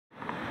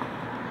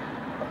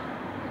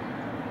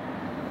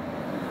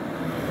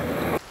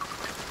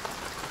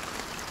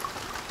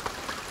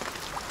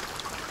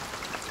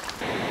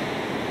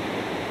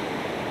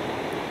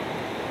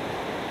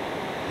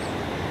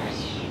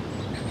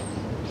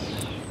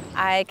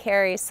I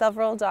carry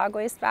several dog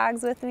waste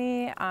bags with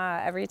me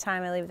every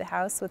time I leave the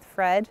house with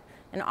Fred,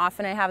 and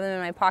often I have them in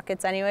my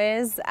pockets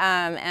anyways,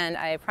 and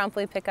I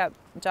promptly pick up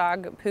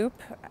dog poop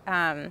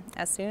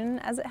as soon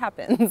as it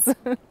happens.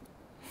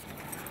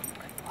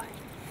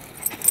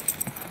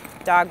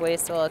 Dog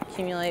waste will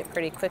accumulate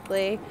pretty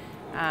quickly,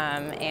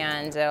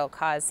 and it'll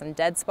cause some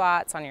dead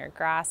spots on your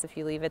grass if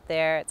you leave it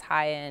there. It's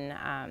high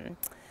in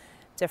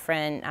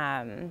different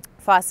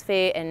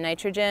phosphate and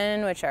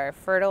nitrogen, which are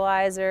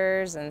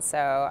fertilizers, and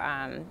so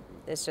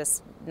it's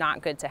just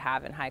not good to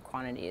have in high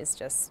quantities,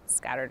 just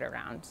scattered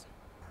around.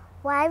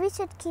 Why we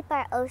should keep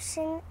our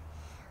ocean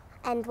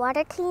and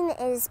water clean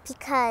is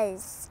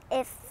because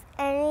if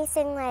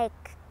anything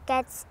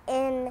gets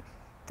in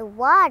the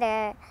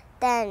water,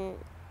 then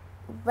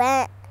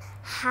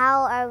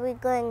how are we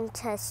going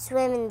to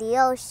swim in the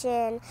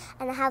ocean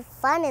and have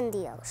fun in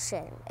the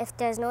ocean if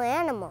there's no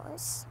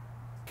animals?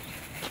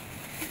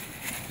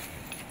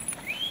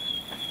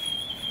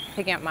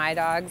 Picking up my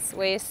dog's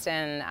waste,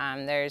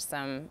 and there's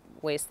some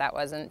waste that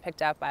wasn't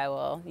picked up, I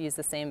will use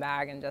the same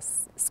bag and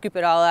just scoop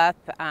it all up.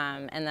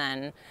 And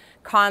then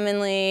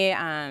commonly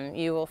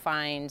you will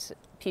find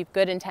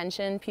good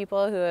intentioned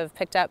people who have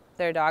picked up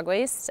their dog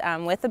waste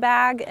with a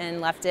bag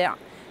and left it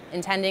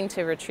intending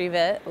to retrieve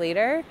it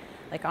later,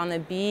 like on the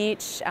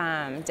beach,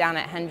 down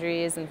at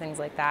Hendry's and things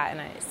like that. And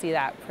I see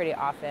that pretty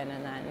often,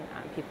 and then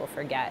people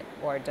forget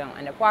or don't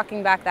end up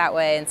walking back that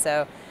way, and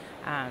so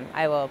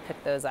I will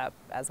pick those up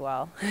as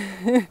well.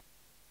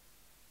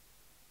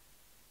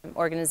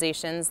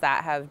 Organizations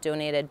that have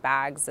donated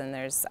bags, and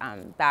there's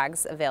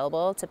bags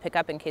available to pick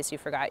up in case you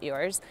forgot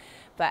yours.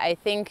 But I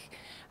think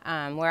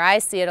where I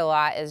see it a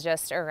lot is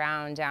just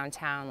around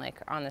downtown, like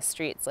on the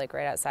streets, like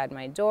right outside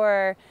my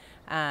door.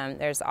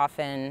 There's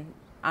often,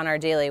 on our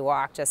daily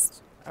walk,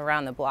 just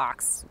around the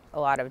blocks, a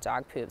lot of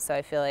dog poop. So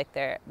I feel like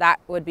that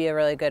would be a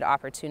really good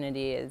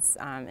opportunity is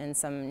in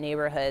some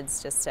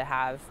neighborhoods just to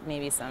have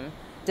maybe some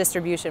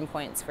distribution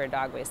points for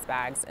dog waste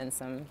bags and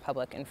some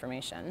public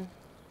information.